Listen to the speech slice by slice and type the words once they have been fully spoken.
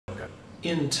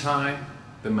In time,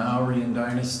 the Mauryan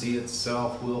dynasty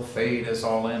itself will fade as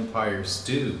all empires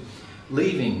do,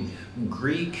 leaving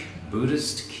Greek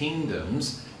Buddhist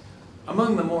kingdoms.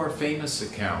 Among the more famous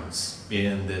accounts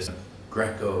in this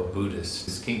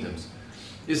Greco-Buddhist kingdoms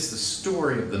is the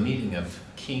story of the meeting of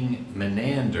King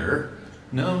Menander,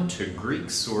 known to Greek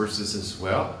sources as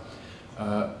well,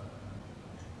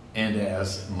 and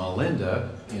as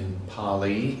Milinda in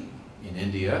Pali in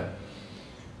India,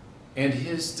 and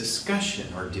his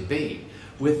discussion or debate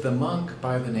with the monk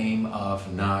by the name of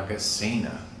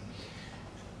Nagasena.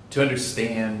 To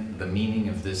understand the meaning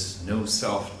of this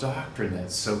no-self doctrine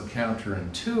that's so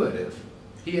counterintuitive,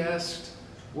 he asked,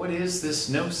 "What is this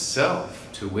no-self?"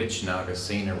 To which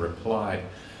Nagasena replied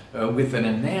with an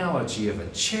analogy of a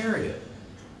chariot.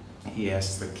 He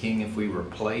asked the king, if we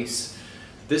replace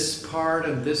this part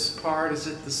and this part, is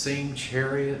it the same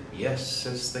chariot? Yes,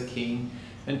 says the king,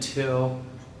 until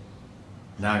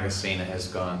Nagasena has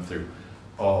gone through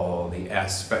all the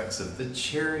aspects of the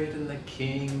chariot, and the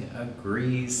king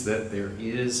agrees that there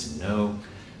is no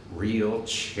real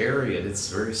chariot. It's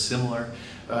very similar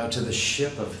to the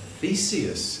ship of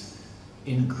Theseus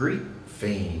in Greek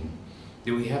fame.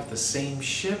 Do we have the same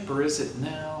ship, or is it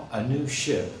now a new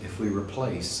ship if we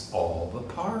replace all the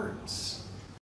parts?